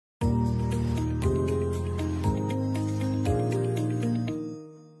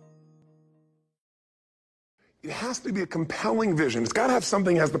It has to be a compelling vision. It's got to have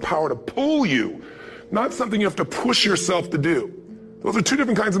something that has the power to pull you, not something you have to push yourself to do. Those are two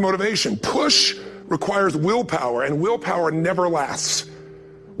different kinds of motivation. Push requires willpower, and willpower never lasts.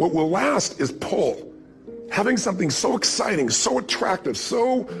 What will last is pull. Having something so exciting, so attractive,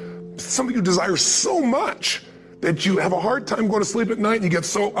 something you desire so much that you have a hard time going to sleep at night and you get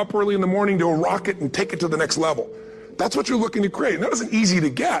so up early in the morning to rock it and take it to the next level. That's what you're looking to create. And that isn't easy to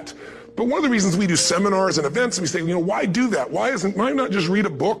get. But one of the reasons we do seminars and events and we say, why do that? Why not just read a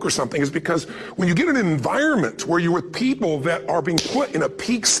book or something? Is because when you get in an environment where you're with people that are being put in a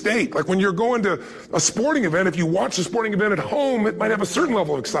peak state, like when you're going to a sporting event, if you watch a sporting event at home, it might have a certain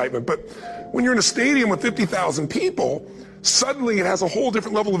level of excitement. But when you're in a stadium with 50,000 people, suddenly it has a whole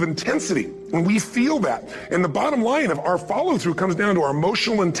different level of intensity. And we feel that. And the bottom line of our follow-through comes down to our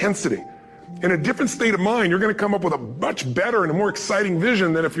emotional intensity. In a different state of mind, you're going to come up with a much better and a more exciting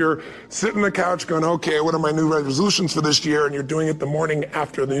vision than if you're sitting on the couch going, okay, what are my new resolutions for this year? And you're doing it the morning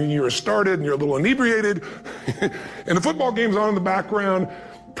after the new year has started and you're a little inebriated and the football game's on in the background.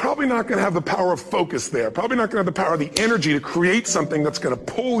 Probably not going to have the power of focus there. Probably not going to have the power of the energy to create something that's going to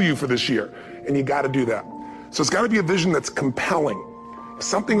pull you for this year. And you got to do that. So it's got to be a vision that's compelling.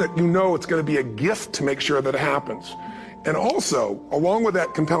 Something that it's going to be a gift to make sure that it happens. And also, along with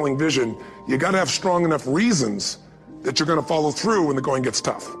that compelling vision, you got to have strong enough reasons that you're going to follow through when the going gets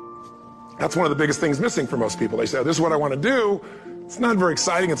tough. That's one of the biggest things missing for most people. They say, this is what I want to do. It's not very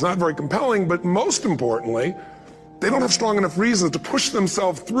exciting. It's not very compelling. But most importantly, they don't have strong enough reasons to push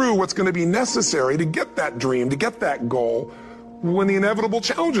themselves through what's going to be necessary to get that dream, to get that goal when the inevitable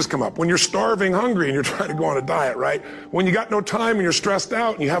challenges come up. When you're starving, hungry, and you're trying to go on a diet, right? When you got no time and you're stressed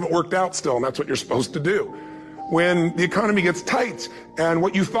out and you haven't worked out still, and that's what you're supposed to do. When the economy gets tight and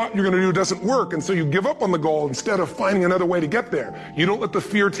what you thought you're going to do doesn't work, and so you give up on the goal instead of finding another way to get there. You don't let the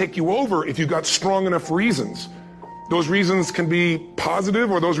fear take you over if you've got strong enough reasons. Those reasons can be positive,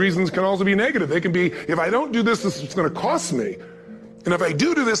 or those reasons can also be negative. They can be, if I don't do this, this is going to cost me. And if I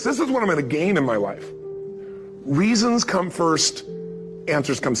do this, this is what I'm going to gain in my life. Reasons come first,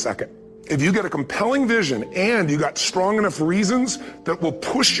 answers come second. If you get a compelling vision and you got strong enough reasons that will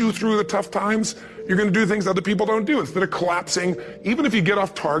push you through the tough times, you're going to do things other people don't do. Instead of collapsing, even if you get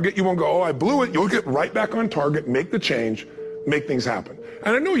off target, you won't go, oh, I blew it. You'll get right back on target, make the change, make things happen.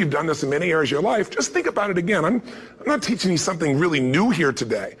 And I know you've done this in many areas of your life. Just think about it again. I'm not teaching you something really new here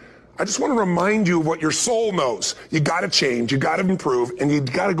today. I just want to remind you of what your soul knows. You got to change, you got to improve, and you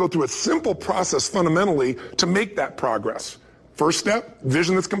got to go through a simple process fundamentally to make that progress. First step,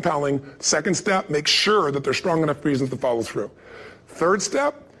 vision that's compelling. Second step, make sure that there's strong enough reasons to follow through. Third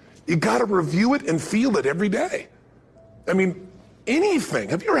step, you got to review it and feel it every day. I mean, anything.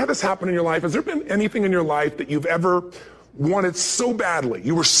 Have you ever had this happen in your life? Has there been anything in your life that you've ever wanted so badly?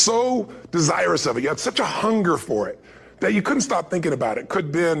 You were so desirous of it. You had such a hunger for it that you couldn't stop thinking about it. Could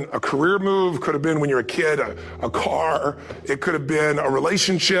have been a career move, could have been when you were a kid, a car, it could have been a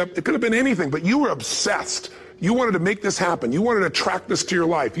relationship, it could have been anything, but you were obsessed. You wanted to make this happen. You wanted to attract this to your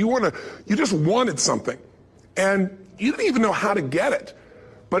life. You just wanted something. And you didn't even know how to get it.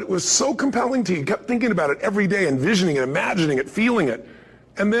 But it was so compelling to you. You kept thinking about it every day, envisioning it, imagining it, feeling it.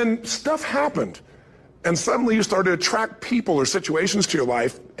 And then stuff happened. And suddenly you started to attract people or situations to your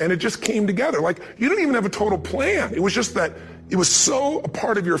life, and it just came together. Like, you didn't even have a total plan. It was just that it was so a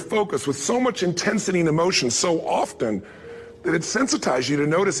part of your focus with so much intensity and emotion so often that it sensitized you to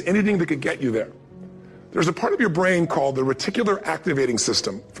notice anything that could get you there. There's a part of your brain called the reticular activating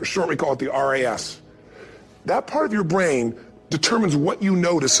system. For short, we call it the RAS. That part of your brain determines what you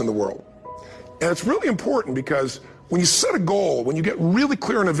notice in the world. And it's really important because when you set a goal, when you get really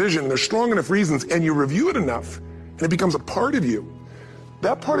clear on a vision, and there's strong enough reasons, and you review it enough, and it becomes a part of you,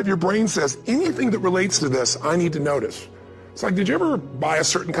 that part of your brain says, anything that relates to this, I need to notice. It's like, did you ever buy a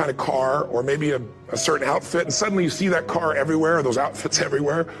certain kind of car, or maybe a certain outfit, and suddenly you see that car everywhere, or those outfits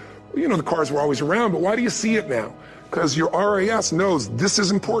everywhere? Well, the cars were always around, but why do you see it now? Because your RAS knows this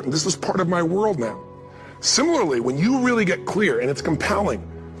is important. This is part of my world now. Similarly, when you really get clear and it's compelling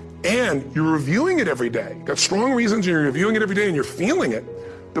and you're reviewing it every day, got strong reasons, and you're reviewing it every day and you're feeling it,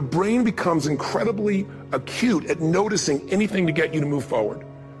 the brain becomes incredibly acute at noticing anything to get you to move forward.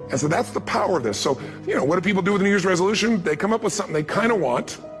 And so that's the power of this. So, what do people do with a New Year's resolution? They come up with something they kind of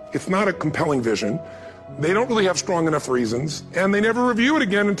want. It's not a compelling vision. They don't really have strong enough reasons, and they never review it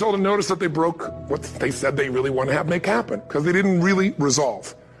again until they notice that they broke what they said they really want to make happen, because they didn't really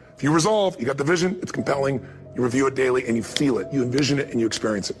resolve. If you resolve, you got the vision, it's compelling, you review it daily, and you feel it, you envision it, and you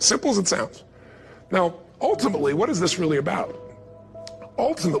experience it. Simple as it sounds. Now, ultimately, what is this really about?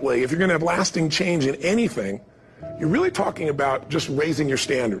 Ultimately, if you're going to have lasting change in anything, you're really talking about just raising your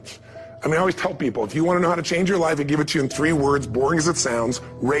standards. I mean, I always tell people, if you want to know how to change your life, I give it to you in 3 words, boring as it sounds: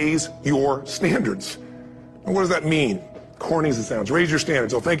 raise your standards. And what does that mean? Corny as it sounds. Raise your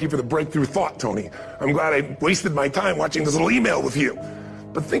standards. Oh, thank you for the breakthrough thought, Tony. I'm glad I wasted my time watching this little email with you.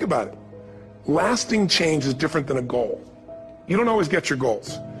 But think about it. Lasting change is different than a goal. You don't always get your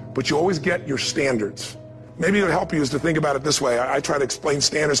goals, but you always get your standards. Maybe it would help you is to think about it this way. I try to explain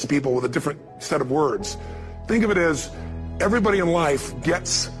standards to people with a different set of words. Think of it as everybody in life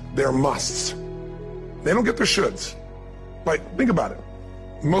gets their musts. They don't get their shoulds. Like, think about it.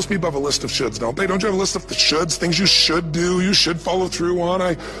 Most people have a list of shoulds, don't they? Don't you have a list of the shoulds, things you should do, you should follow through on?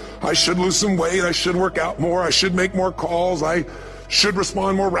 I should lose some weight, I should work out more, I should make more calls, I should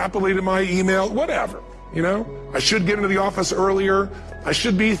respond more rapidly to my email, whatever, you know? I should get into the office earlier, I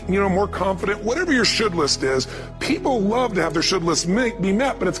should be, more confident. Whatever your should list is, people love to have their should list be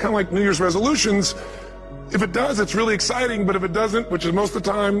met, but it's kind of like New Year's resolutions. If it does, it's really exciting, but if it doesn't, which is most of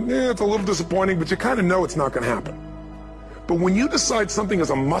the time, it's a little disappointing, but you kind of know it's not going to happen. But when you decide something is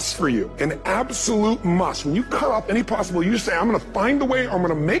a must for you, an absolute must, when you cut off any possible, you say, I'm going to find the way, or I'm going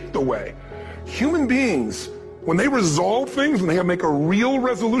to make the way. Human beings, when they resolve things, when they make a real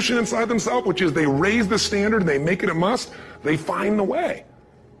resolution inside themselves, which is they raise the standard and they make it a must, they find the way.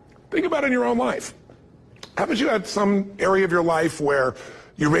 Think about it in your own life. Haven't you had some area of your life where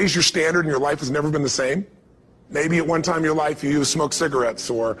you raise your standard and your life has never been the same? Maybe at one time in your life you smoked cigarettes,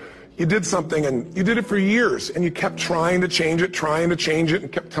 or you did something and you did it for years and you kept trying to change it,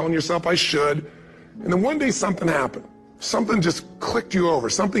 and kept telling yourself, I should. And then one day something happened. Something just clicked you over.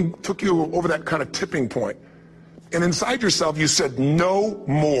 Something took you over that kind of tipping point. And inside yourself you said, no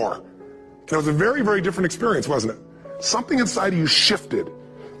more. And it was a very, very different experience, wasn't it? Something inside of you shifted.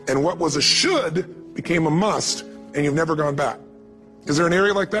 And what was a should became a must, and you've never gone back. Is there an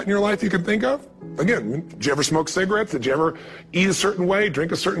area like that in your life you can think of? Again, did you ever smoke cigarettes? Did you ever eat a certain way,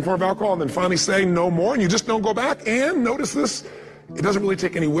 drink a certain form of alcohol, and then finally say no more, and you just don't go back? And notice this, it doesn't really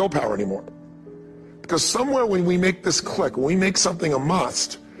take any willpower anymore. Because somewhere when we make this click, when we make something a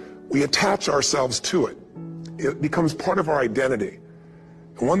must, we attach ourselves to it. It becomes part of our identity.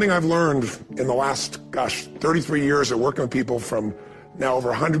 And one thing I've learned in the last, 33 years of working with people from now over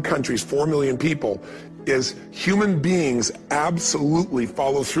 100 countries, 4 million people, is human beings absolutely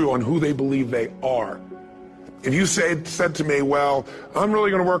follow through on who they believe they are. If you said to me, well, I'm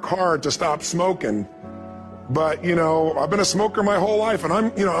really going to work hard to stop smoking, but I've been a smoker my whole life, and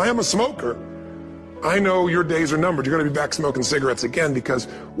I am a smoker. I know your days are numbered. You're going to be back smoking cigarettes again, because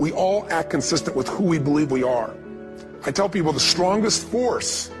we all act consistent with who we believe we are. I tell people the strongest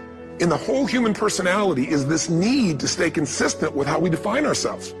force in the whole human personality is this need to stay consistent with how we define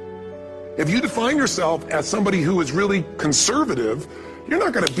ourselves. If you define yourself as somebody who is really conservative, you're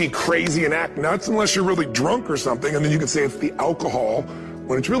not going to be crazy and act nuts unless you're really drunk or something, and then you can say it's the alcohol,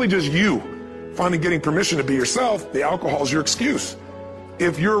 when it's really just you finally getting permission to be yourself. The alcohol is your excuse.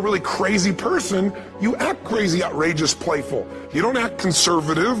 If you're a really crazy person, you act crazy, outrageous, playful. You don't act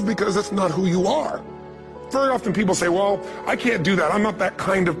conservative because that's not who you are. Very often people say, well, I can't do that. I'm not that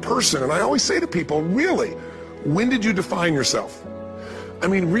kind of person. And I always say to people, really, when did you define yourself? I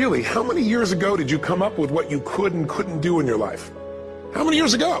mean, really, how many years ago did you come up with what you could and couldn't do in your life? How many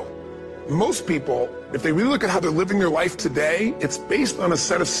years ago? Most people, if they really look at how they're living their life today, it's based on a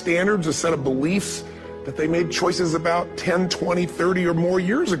set of standards, a set of beliefs that they made choices about 10, 20, 30 or more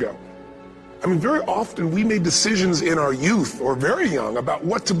years ago. I mean, very often we made decisions in our youth or very young about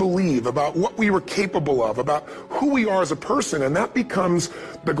what to believe, about what we were capable of, about who we are as a person, and that becomes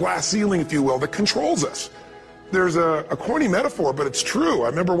the glass ceiling, if you will, that controls us. There's a corny metaphor, but it's true. I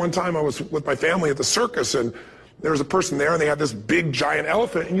remember one time I was with my family at the circus, and there was a person there, and they had this big, giant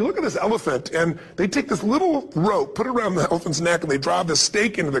elephant. And you look at this elephant, and they take this little rope, put it around the elephant's neck, and they drive this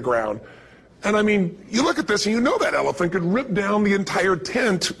stake into the ground. And I mean, you look at this, and you know that elephant could rip down the entire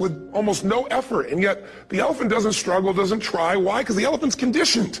tent with almost no effort. And yet, the elephant doesn't struggle, doesn't try. Why? Because the elephant's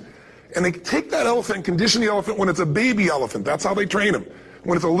conditioned. And they take that elephant and condition the elephant when it's a baby elephant. That's how they train him.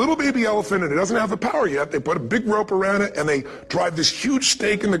 When it's a little baby elephant and it doesn't have the power yet, they put a big rope around it and they drive this huge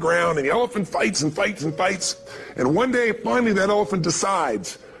stake in the ground, and the elephant fights and fights and fights. And one day, finally, that elephant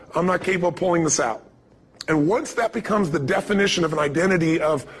decides, I'm not capable of pulling this out. And once that becomes the definition of an identity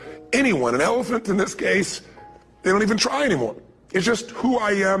of anyone, an elephant in this case, they don't even try anymore. It's just who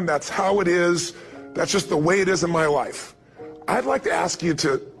I am, that's how it is, that's just the way it is in my life. I'd like to ask you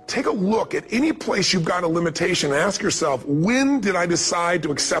to take a look at any place you've got a limitation and ask yourself, when did I decide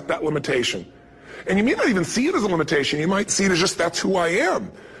to accept that limitation? And you may not even see it as a limitation. You might see it as just that's who I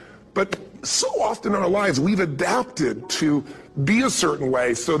am. But so often in our lives, we've adapted to be a certain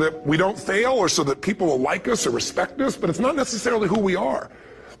way so that we don't fail or so that people will like us or respect us, but it's not necessarily who we are.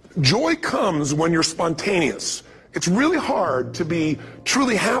 Joy comes when you're spontaneous. It's really hard to be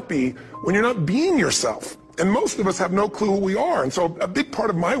truly happy when you're not being yourself. And most of us have no clue who we are. And so a big part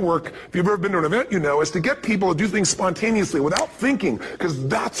of my work, if you've ever been to an event, you know, is to get people to do things spontaneously without thinking, because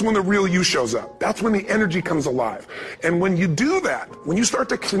that's when the real you shows up. That's when the energy comes alive. And when you do that, when you start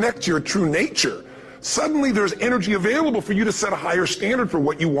to connect to your true nature, suddenly there's energy available for you to set a higher standard for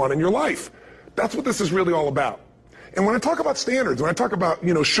what you want in your life. That's what this is really all about. And when I talk about standards, when I talk about,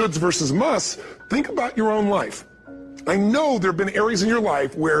 shoulds versus musts, think about your own life. I know there have been areas in your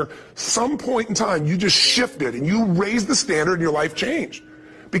life where some point in time you just shifted and you raised the standard and your life changed.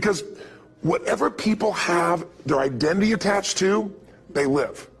 Because whatever people have their identity attached to, they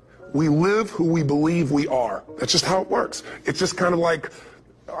live. We live who we believe we are. That's just how it works. It's just kind of like,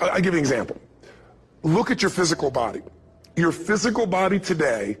 I'll give you an example. Look at your physical body. Your physical body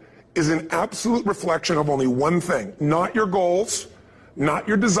today is an absolute reflection of only one thing. Not your goals, not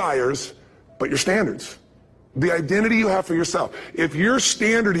your desires, but your standards. The identity you have for yourself. If your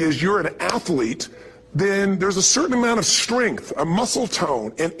standard is you're an athlete, then there's a certain amount of strength, a muscle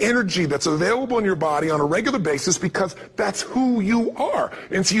tone, and energy that's available in your body on a regular basis because that's who you are.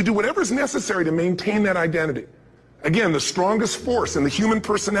 And so you do whatever is necessary to maintain that identity. Again, the strongest force in the human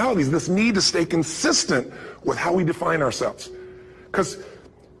personality is this need to stay consistent with how we define ourselves. Because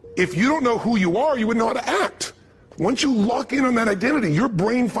if you don't know who you are, you wouldn't know how to act. Once you lock in on that identity, your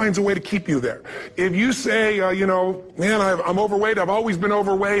brain finds a way to keep you there. If you say, man, I'm overweight, I've always been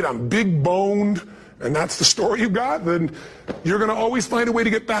overweight, I'm big boned, and that's the story you got, then you're going to always find a way to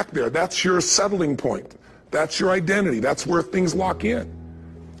get back there. That's your settling point. That's your identity. That's where things lock in.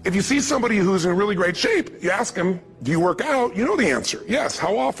 If you see somebody who's in really great shape, you ask them, do you work out? You know the answer. Yes.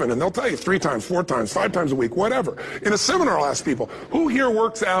 How often? And they'll tell you 3 times, 4 times, 5 times a week, whatever. In a seminar, I'll ask people, who here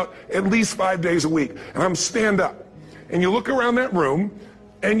works out at least 5 days a week? And I'm stand up. And you look around that room,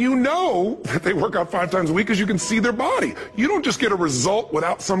 and you know that they work out 5 times a week because you can see their body. You don't just get a result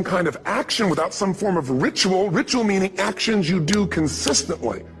without some kind of action, without some form of ritual. Ritual meaning actions you do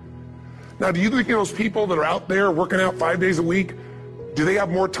consistently. Now, do you think those people that are out there working out 5 days a week, do they have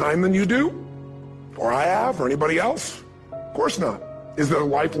more time than you do? Or I have, or anybody else? Of course not. Is their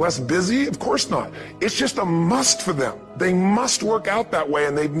life less busy? Of course not. It's just a must for them. They must work out that way,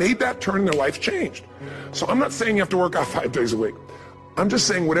 and they've made that turn and their life changed. So I'm not saying you have to work out 5 days a week. I'm just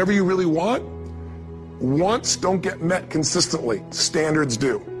saying whatever you really want, wants don't get met consistently. Standards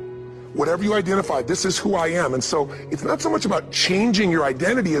do. Whatever you identify, this is who I am. And so it's not so much about changing your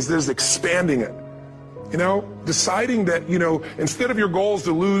identity as it is expanding it. Deciding that, instead of your goal is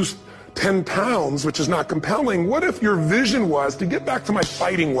to lose 10 pounds, which is not compelling, what if your vision was to get back to my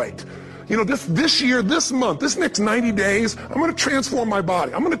fighting weight? This year, this month, this next 90 days, I'm going to transform my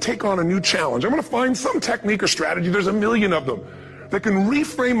body. I'm going to take on a new challenge. I'm going to find some technique or strategy, there's a million of them, that can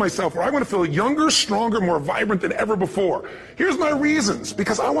reframe myself where I'm going to feel younger, stronger, more vibrant than ever before. Here's my reasons.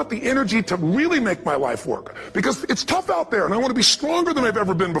 Because I want the energy to really make my life work. Because it's tough out there, and I want to be stronger than I've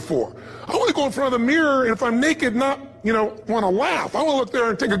ever been before. I want to go in front of the mirror, and if I'm naked, not, want to laugh. I want to look there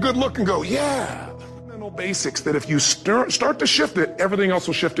and take a good look and go, yeah. Fundamental basics that if you start to shift it, everything else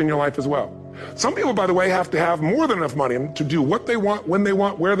will shift in your life as well. Some people, by the way, have to have more than enough money to do what they want, when they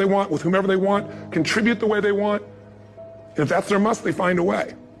want, where they want, with whomever they want, contribute the way they want. And if that's their must, they find a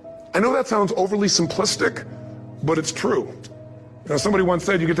way. I know that sounds overly simplistic, but it's true. Somebody once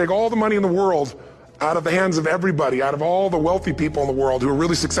said you could take all the money in the world out of the hands of everybody, out of all the wealthy people in the world who are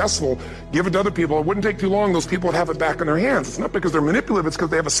really successful, give it to other people. It wouldn't take too long. Those people would have it back in their hands. It's not because they're manipulative. It's because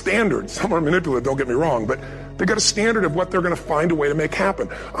they have a standard. Some are manipulative, don't get me wrong, but they've got a standard of what they're going to find a way to make happen.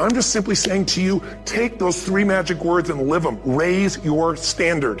 I'm just simply saying to you, take those 3 magic words and live them. Raise your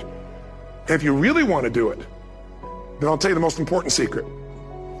standard. And if you really want to do it, then I'll tell you the most important secret.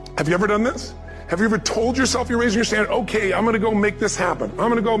 Have you ever done this? Have you ever told yourself you're raising your standard? Okay, I'm going to go make this happen. I'm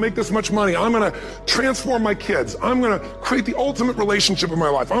going to go make this much money. I'm going to transform my kids. I'm going to create the ultimate relationship in my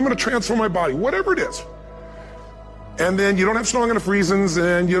life. I'm going to transform my body, whatever it is. And then you don't have strong enough reasons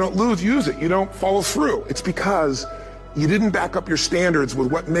and you don't use it. You don't follow through. It's because you didn't back up your standards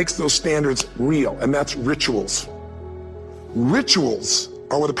with what makes those standards real, and that's rituals. Rituals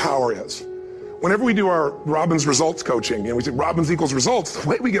are where the power is. Whenever we do our Robbins results coaching, we say Robbins equals results, the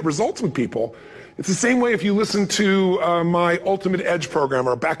way we get results with people, it's the same way if you listen to my Ultimate Edge program,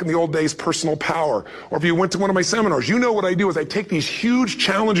 or back in the old days, Personal Power, or if you went to one of my seminars. You know what I do is I take these huge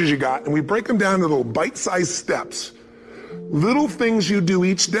challenges you got and we break them down into little bite-sized steps. Little things you do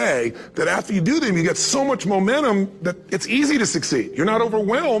each day that after you do them, you get so much momentum that it's easy to succeed. You're not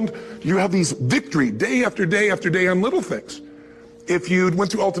overwhelmed. You have these victory day after day after day on little things. If you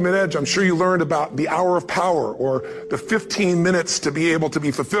went through Ultimate Edge, I'm sure you learned about the hour of power, or the 15 minutes to be able to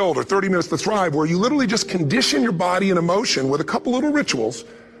be fulfilled, or 30 minutes to thrive, where you literally just condition your body and emotion with a couple little rituals.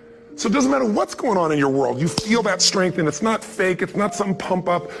 So it doesn't matter what's going on in your world, you feel that strength, and it's not fake, it's not some pump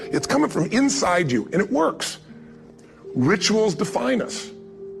up, it's coming from inside you, and it works. Rituals define us.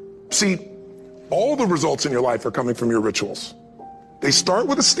 See, all the results in your life are coming from your rituals. They start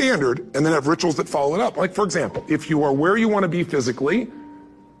with a standard and then have rituals that follow it up. Like, for example, if you are where you want to be physically,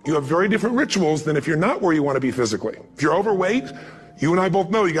 you have very different rituals than if you're not where you want to be physically. If you're overweight, you and I both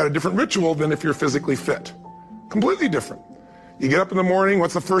know you got a different ritual than if you're physically fit. Completely different. You get up in the morning,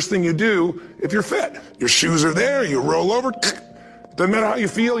 what's the first thing you do if you're fit? Your shoes are there, you roll over, doesn't matter how you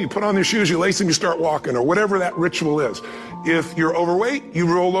feel, you put on your shoes, you lace them, you start walking, or whatever that ritual is. If you're overweight, you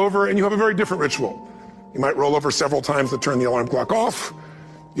roll over and you have a very different ritual. You might roll over several times to turn the alarm clock off.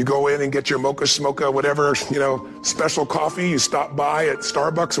 You go in and get your mocha, smocha, whatever, special coffee. You stop by at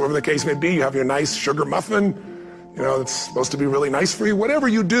Starbucks, or whatever the case may be. You have your nice sugar muffin. It's supposed to be really nice for you. Whatever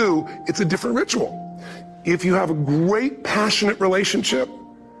you do, it's a different ritual. If you have a great, passionate relationship,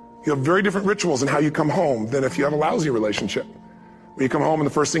 you have very different rituals in how you come home than if you have a lousy relationship. When you come home and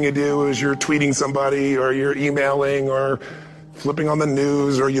the first thing you do is you're tweeting somebody, or you're emailing, or flipping on the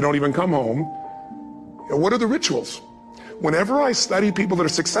news, or you don't even come home. What are the rituals? Whenever I study people that are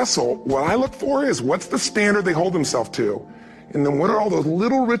successful, what I look for is what's the standard they hold themselves to, and then what are all those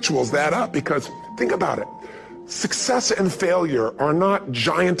little rituals that add up? Because think about it. Success and failure are not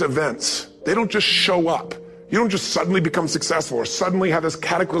giant events. They don't just show up. You don't just suddenly become successful or suddenly have this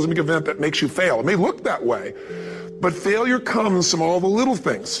cataclysmic event that makes you fail. It may look that way, but failure comes from all the little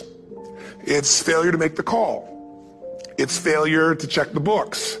things. It's failure to make the call. It's failure to check the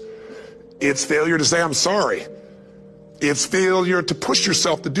books. It's failure to say, I'm sorry. It's failure to push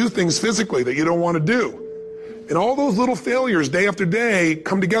yourself to do things physically that you don't want to do. And all those little failures day after day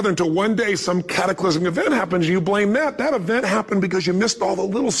come together until one day some cataclysmic event happens and you blame that. That event happened because you missed all the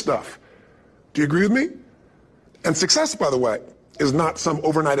little stuff. Do you agree with me? And success, by the way, is not some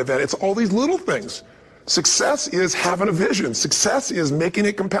overnight event. It's all these little things. Success is having a vision. Success is making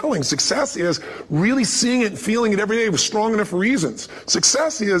it compelling. Success is really seeing it and feeling it every day with strong enough reasons.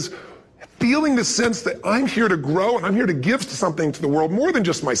 Success is feeling the sense that I'm here to grow and I'm here to give something to the world more than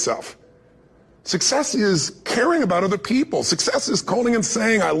just myself. Success is caring about other people. Success is calling and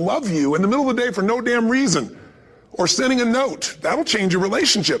saying, I love you in the middle of the day for no damn reason. Or sending a note. That'll change your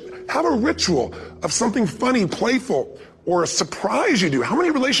relationship. Have a ritual of something funny, playful, or a surprise you do. How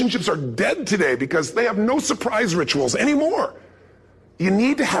many relationships are dead today because they have no surprise rituals anymore? You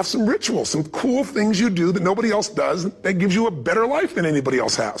need to have some rituals, some cool things you do that nobody else does that gives you a better life than anybody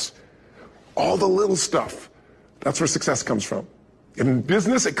else has. All the little stuff. That's where success comes from. In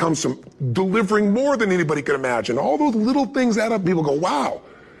business, it comes from delivering more than anybody could imagine. All those little things add up. People go, wow,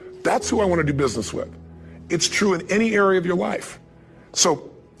 that's who I want to do business with. It's true in any area of your life. So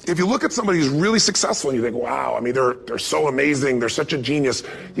if you look at somebody who's really successful and you think, wow, they're so amazing, they're such a genius,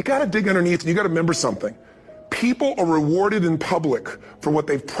 you got to dig underneath and you got to remember something. People are rewarded in public for what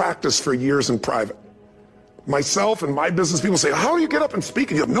they've practiced for years in private. Myself and my business people say, how do you get up and speak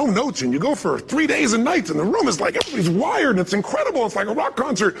and you have no notes and you go for 3 days and nights and the room is like everybody's wired and it's incredible. It's like a rock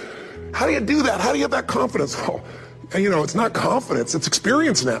concert. How do you do that? How do you have that confidence? Well, it's not confidence, it's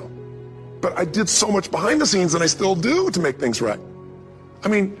experience now. But I did so much behind the scenes and I still do to make things right.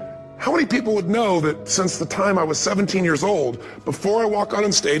 How many people would know that since the time I was 17 years old, before I walk out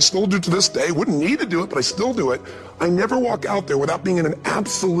on stage, still do to this day, wouldn't need to do it, but I still do it, I never walk out there without being in an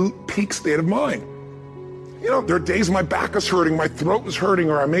absolute peak state of mind. There are days my back is hurting, my throat is hurting,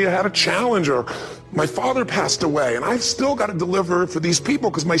 or I may have had a challenge, or my father passed away, and I've still got to deliver for these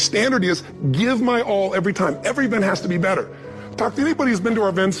people because my standard is give my all every time. Every event has to be better. Talk to anybody who's been to our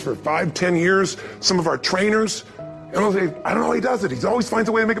events for 5, 10 years, some of our trainers, and I'll say, I don't know how he does it. He always finds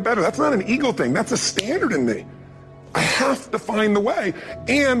a way to make it better. That's not an ego thing. That's a standard in me. I have to find the way.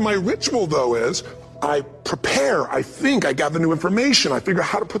 And my ritual, though, is I prepare, I think, I gather new information, I figure out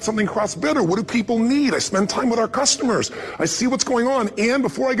how to put something across better. What do people need? I spend time with our customers. I see what's going on. And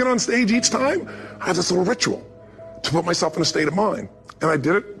before I get on stage each time, I have this little ritual to put myself in a state of mind. And I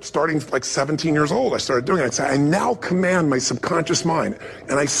did it starting like 17 years old. I started doing it. I'd say, I now command my subconscious mind.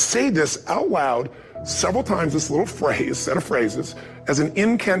 And I say this out loud several times, this little phrase, set of phrases, as an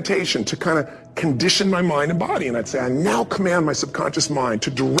incantation to kind of condition my mind and body. And I'd say, I now command my subconscious mind to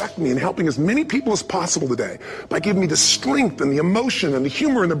direct me in helping as many people as possible today by giving me the strength and the emotion and the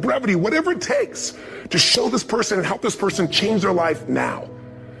humor and the brevity, whatever it takes to show this person and help this person change their life now.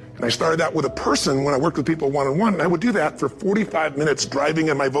 And I started that with a person when I worked with people one-on-one, and I would do that for 45 minutes driving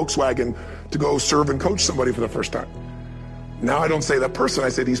in my Volkswagen to go serve and coach somebody for the first time. Now I don't say that person, I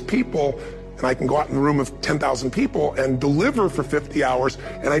say these people, and I can go out in a room of 10,000 people and deliver for 50 hours,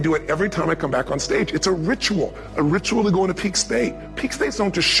 and I do it every time I come back on stage. It's a ritual to go into peak state. Peak states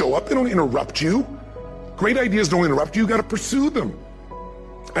don't just show up, they don't interrupt you. Great ideas don't interrupt you, you gotta pursue them.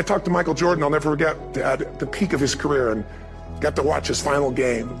 I talked to Michael Jordan, I'll never forget, at the peak of his career, and got to watch his final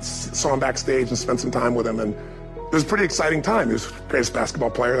game. Saw him backstage and spent some time with him, and it was a pretty exciting time. He was the greatest basketball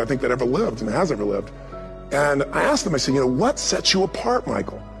player I think that ever lived and has ever lived. And I asked him, I said, what sets you apart,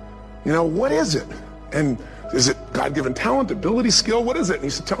 Michael? What is it? And is it God-given talent, ability, skill? What is it? And he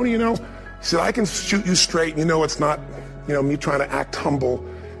said, Tony, he said, I can shoot you straight. It's not, me trying to act humble.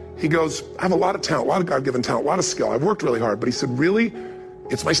 He goes, I have a lot of talent, a lot of God-given talent, a lot of skill. I've worked really hard. But he said, really,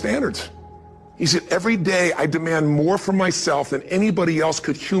 it's my standards. He said, every day I demand more from myself than anybody else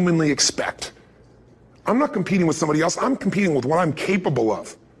could humanly expect. I'm not competing with somebody else. I'm competing with what I'm capable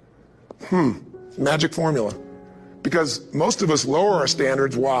of. Magic formula. Because most of us lower our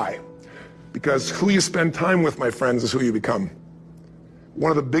standards. Why? Because who you spend time with, my friends, is who you become.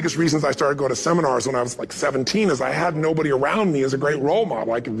 One of the biggest reasons I started going to seminars when I was like 17 is I had nobody around me as a great role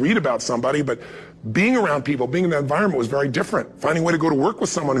model. I could read about somebody, but being around people, being in that environment was very different. Finding a way to go to work with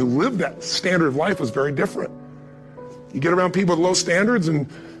someone who lived that standard of life was very different. You get around people with low standards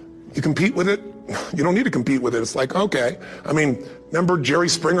and you compete with it. You don't need to compete with it. It's like, okay. Remember Jerry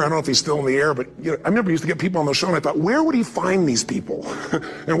Springer? I don't know if he's still in the air, but I remember he used to get people on the show, and I thought, where would he find these people?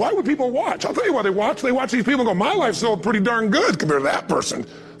 And why would people watch? I'll tell you why they watch. They watch these people and go, my life's still pretty darn good compared to that person.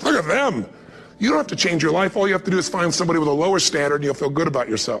 Look at them. You don't have to change your life. All you have to do is find somebody with a lower standard, and you'll feel good about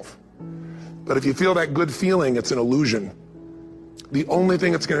yourself. But if you feel that good feeling, it's an illusion. The only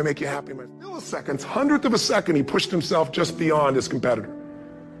thing that's going to make you happy, milliseconds, hundredth of a second, he pushed himself just beyond his competitor.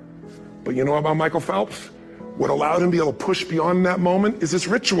 But you know about Michael Phelps? What allowed him to be able to push beyond that moment is his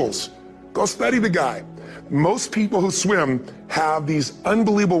rituals. Go study the guy. Most people who swim have these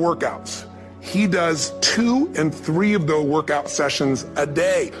unbelievable workouts. He does 2 and 3 of those workout sessions a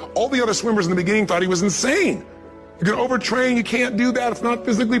day. All the other swimmers in the beginning thought he was insane. You're gonna overtrain, you can't do that, it's not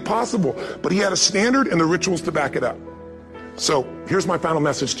physically possible. But he had a standard and the rituals to back it up. So here's my final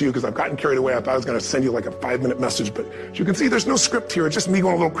message to you, because I've gotten carried away. I thought I was going to send you like a 5-minute message, but as you can see, there's no script here. It's just me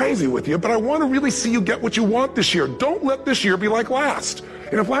going a little crazy with you, but I want to really see you get what you want this year. Don't let this year be like last.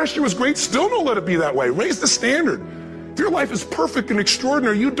 And if last year was great, still don't let it be that way. Raise the standard. If your life is perfect and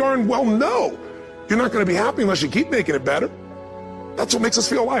extraordinary, you darn well know you're not going to be happy unless you keep making it better. That's what makes us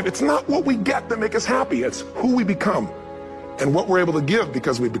feel alive. It's not what we get that makes us happy. It's who we become and what we're able to give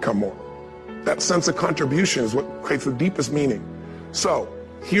because we become more. That sense of contribution is what creates the deepest meaning. So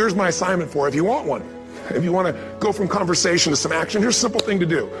here's my assignment for you, if you want one. If you want to go from conversation to some action, here's a simple thing to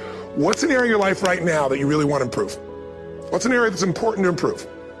do. What's an area of your life right now that you really want to improve? What's an area that's important to improve?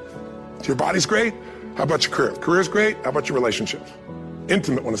 Your body's great. How about your career? Career's great. How about your relationships?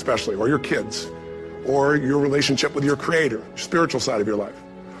 Intimate one especially, or your kids, or your relationship with your creator, your spiritual side of your life.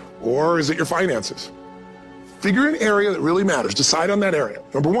 Or is it your finances? Figure an area that really matters. Decide on that area.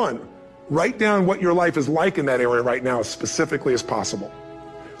 Number one, write down what your life is like in that area right now as specifically as possible.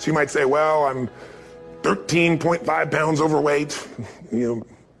 So you might say, well, I'm 13.5 pounds overweight,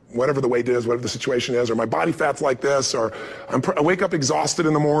 whatever the weight is, whatever the situation is, or my body fat's like this, or I wake up exhausted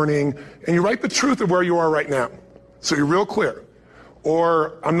in the morning, and you write the truth of where you are right now. So you're real clear.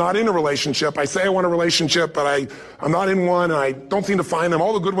 Or I'm not in a relationship. I say I want a relationship, but I'm not in one, and I don't seem to find them.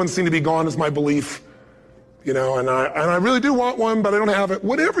 All the good ones seem to be gone is my belief. And I really do want one, but I don't have it.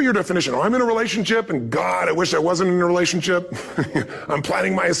 Whatever your definition. Or I'm in a relationship, and God, I wish I wasn't in a relationship. I'm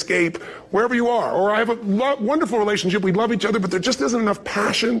planning my escape. Wherever you are. Or I have a wonderful relationship. We love each other, but there just isn't enough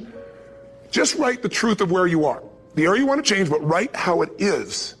passion. Just write the truth of where you are. The area you want to change, but write how it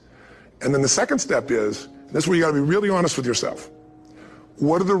is. And then the second step is, this is where you got to be really honest with yourself.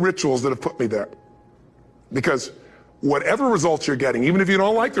 What are the rituals that have put me there? Because whatever results you're getting, even if you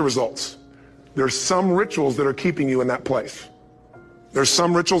don't like the results, there's some rituals that are keeping you in that place. There's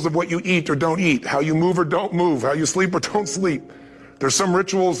some rituals of what you eat or don't eat, how you move or don't move, how you sleep or don't sleep. There's some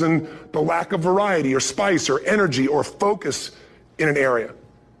rituals in the lack of variety or spice or energy or focus in an area.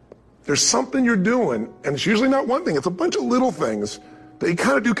 There's something you're doing, and it's usually not one thing, it's a bunch of little things that you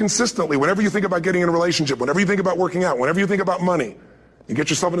kind of do consistently whenever you think about getting in a relationship, whenever you think about working out, whenever you think about money. You get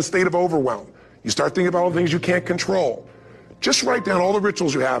yourself in a state of overwhelm. You start thinking about all the things you can't control. Just write down all the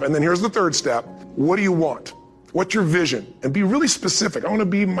rituals you have, and then here's the third step. What do you want? What's your vision? And be really specific. I want to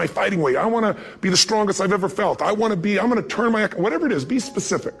be my fighting weight. I want to be the strongest I've ever felt. I'm going to turn my, whatever it is, be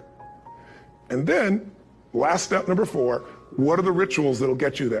specific. And then, last step number 4, what are the rituals that'll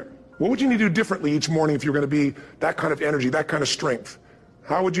get you there? What would you need to do differently each morning if you're going to be that kind of energy, that kind of strength?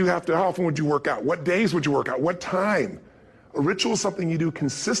 How often would you work out? What days would you work out? What time? A ritual is something you do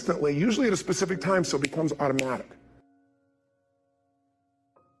consistently, usually at a specific time, so it becomes automatic.